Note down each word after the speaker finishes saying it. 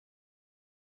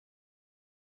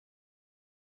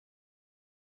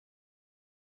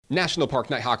National Park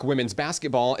Nighthawk women's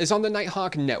basketball is on the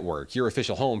Nighthawk Network. Your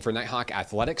official home for Nighthawk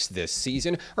athletics this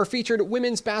season. Our featured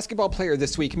women's basketball player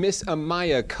this week, Miss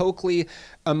Amaya Coakley.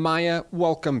 Amaya,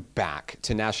 welcome back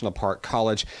to National Park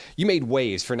College. You made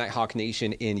waves for Nighthawk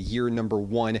Nation in year number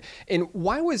 1. And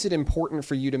why was it important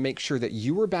for you to make sure that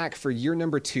you were back for year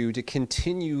number 2 to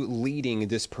continue leading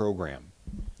this program?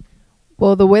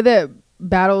 Well, the way that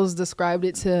Battles described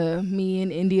it to me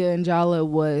and India and Jala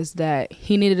was that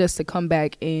he needed us to come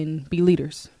back and be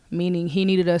leaders, meaning he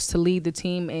needed us to lead the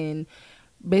team and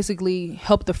basically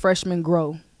help the freshmen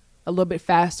grow a little bit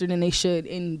faster than they should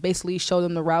and basically show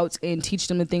them the routes and teach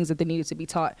them the things that they needed to be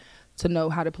taught to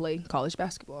know how to play college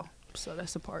basketball. So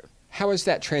that's the part. How has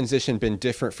that transition been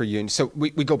different for you? And so we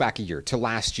go back a year to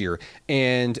last year,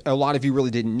 and a lot of you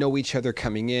really didn't know each other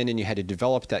coming in, and you had to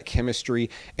develop that chemistry,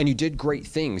 and you did great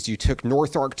things. You took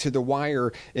North Ark to the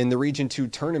wire in the Region II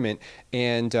tournament,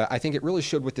 and I think it really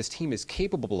showed what this team is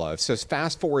capable of. So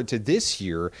fast forward to this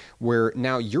year, where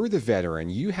now you're the veteran.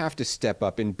 You have to step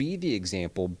up and be the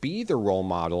example, be the role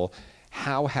model.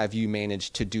 How have you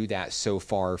managed to do that so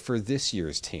far for this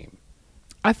year's team?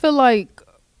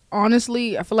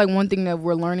 Honestly, I feel like one thing that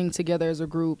we're learning together as a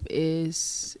group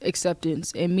is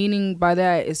acceptance. And meaning by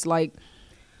that, it's like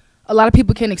a lot of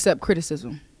people can't accept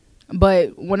criticism. But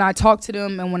when I talk to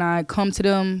them and when I come to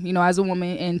them, you know, as a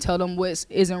woman and tell them what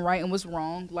isn't right and what's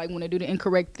wrong, like when they do the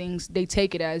incorrect things, they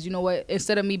take it as, you know what,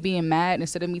 instead of me being mad,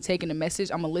 instead of me taking the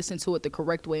message, I'm going to listen to it the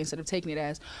correct way instead of taking it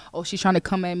as, oh, she's trying to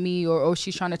come at me or oh,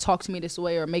 she's trying to talk to me this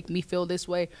way or make me feel this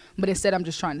way. But instead, I'm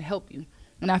just trying to help you.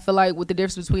 And I feel like with the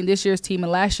difference between this year's team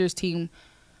and last year's team,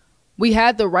 we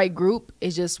had the right group. It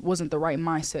just wasn't the right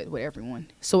mindset with everyone.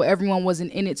 So everyone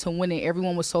wasn't in it to win it.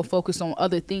 Everyone was so focused on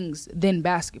other things than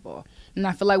basketball. And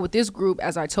I feel like with this group,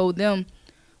 as I told them,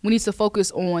 we need to focus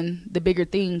on the bigger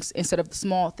things instead of the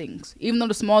small things. Even though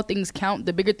the small things count,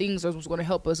 the bigger things are what's going to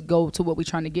help us go to what we're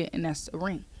trying to get, and that's a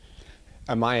ring.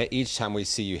 Amaya, each time we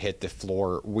see you hit the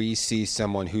floor, we see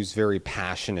someone who's very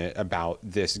passionate about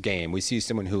this game. We see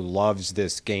someone who loves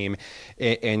this game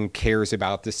and cares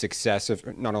about the success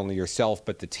of not only yourself,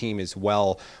 but the team as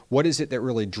well. What is it that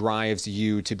really drives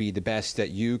you to be the best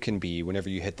that you can be whenever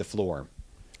you hit the floor?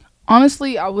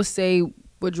 Honestly, I would say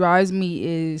what drives me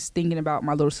is thinking about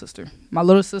my little sister. My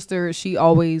little sister, she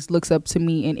always looks up to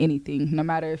me in anything, no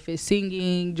matter if it's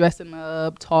singing, dressing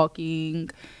up, talking,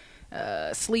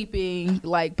 sleeping,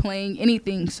 like playing,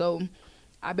 anything. So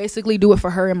I basically do it for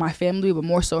her and my family, but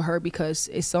more so her because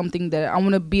it's something that I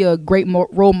want to be a great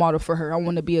role model for her. I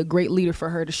want to be a great leader for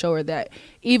her to show her that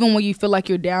even when you feel like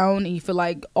you're down and you feel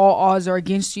like all odds are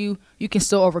against you, you can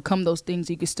still overcome those things.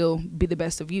 You can still be the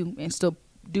best of you and still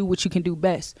do what you can do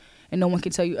best. And no one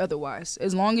can tell you otherwise.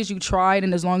 As long as you tried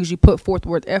and as long as you put forth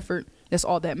worth effort, that's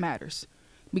all that matters.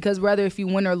 Because whether if you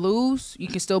win or lose, you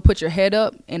can still put your head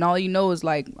up and all you know is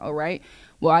like, all right,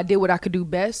 well, I did what I could do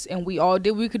best and we all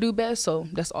did what we could do best. So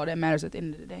that's all that matters at the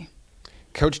end of the day.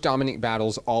 Coach Dominique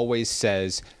Battles always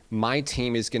says, my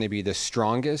team is going to be the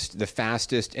strongest, the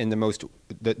fastest, and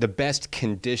the best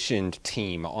conditioned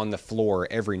team on the floor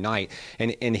every night.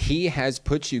 And he has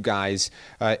put you guys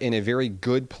in a very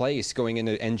good place going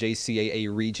into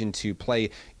NJCAA Region II play.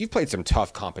 You've played some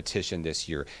tough competition this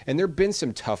year, and there have been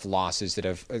some tough losses that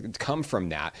have come from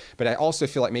that. But I also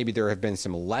feel like maybe there have been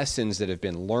some lessons that have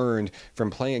been learned from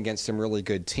playing against some really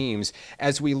good teams.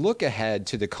 As we look ahead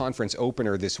to the conference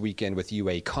opener this weekend with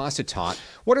UA Cossatot,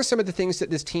 what are some of the things that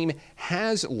this team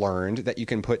has learned that you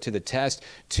can put to the test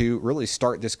to really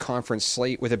start this conference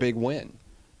slate with a big win?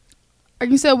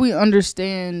 Like you said, we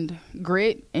understand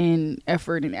grit and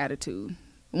effort and attitude.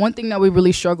 One thing that we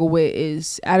really struggle with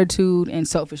is attitude and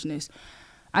selfishness.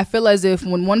 I feel as if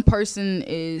when one person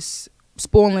is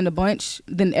spoiling the bunch,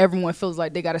 then everyone feels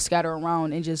like they got to scatter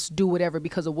around and just do whatever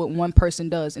because of what one person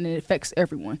does, and it affects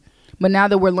everyone. But now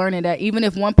that we're learning that even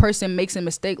if one person makes a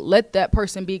mistake, let that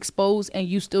person be exposed and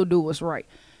you still do what's right.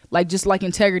 Like just like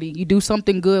integrity, you do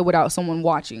something good without someone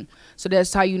watching. So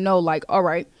that's how you know, like, all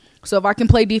right, so if I can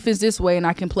play defense this way and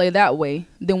I can play that way,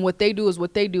 then what they do is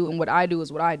what they do and what I do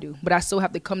is what I do. But I still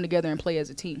have to come together and play as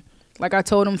a team. Like I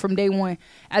told them from day one,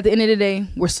 at the end of the day,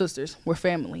 we're sisters, we're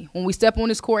family. When we step on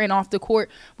this court and off the court,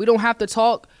 we don't have to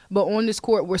talk, but on this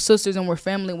court, we're sisters and we're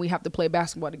family, and we have to play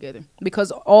basketball together.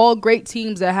 Because all great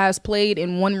teams that has played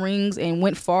and won rings and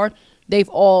went far, they've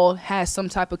all had some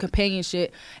type of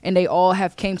companionship, and they all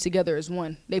have came together as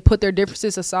one. They put their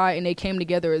differences aside, and they came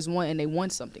together as one, and they won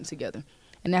something together.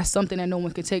 And that's something that no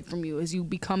one can take from you, is you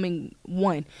becoming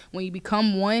one. When you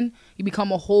become one, you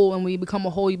become a whole, and when you become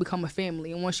a whole, you become a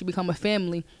family. And once you become a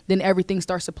family, then everything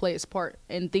starts to play its part,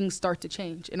 and things start to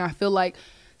change. And I feel like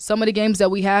some of the games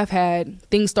that we have had,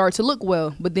 things start to look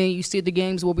well. But then you see the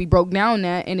games where we broke down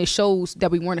that, and it shows that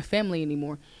we weren't a family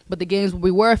anymore. But the games where we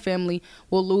were a family,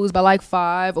 we'll lose by like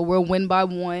 5 or we'll win by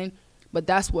 1. But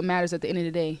that's what matters at the end of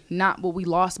the day, not what we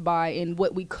lost by and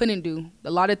what we couldn't do. A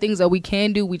lot of things that we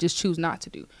can do, we just choose not to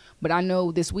do. But I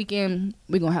know this weekend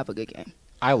we're going to have a good game.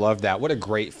 I love that. What a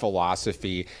great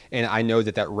philosophy. And I know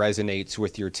that that resonates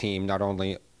with your team, not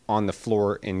only on the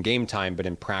floor in game time, but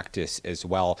in practice as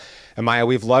well. Amaya,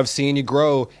 we've loved seeing you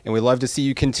grow, and we love to see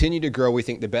you continue to grow. We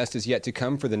think the best is yet to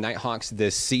come for the Nighthawks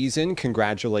this season.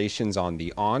 Congratulations on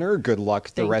the honor. Good luck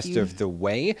the rest of the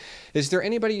way. Is there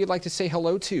anybody you'd like to say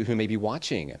hello to who may be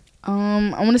watching?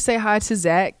 I want to say hi to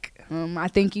Zach. I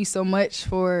thank you so much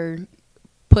for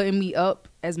putting me up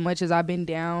as much as I've been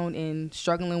down and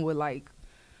struggling with like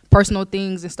personal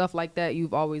things and stuff like that.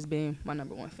 You've always been my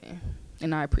 #1 fan,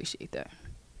 and I appreciate that.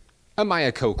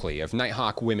 Amaya Coakley of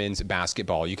Nighthawk Women's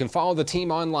Basketball. You can follow the team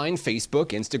online, Facebook,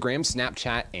 Instagram,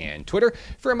 Snapchat, and Twitter.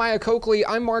 For Amaya Coakley,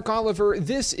 I'm Mark Oliver.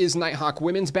 This is Nighthawk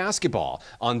Women's Basketball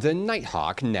on the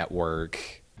Nighthawk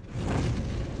Network.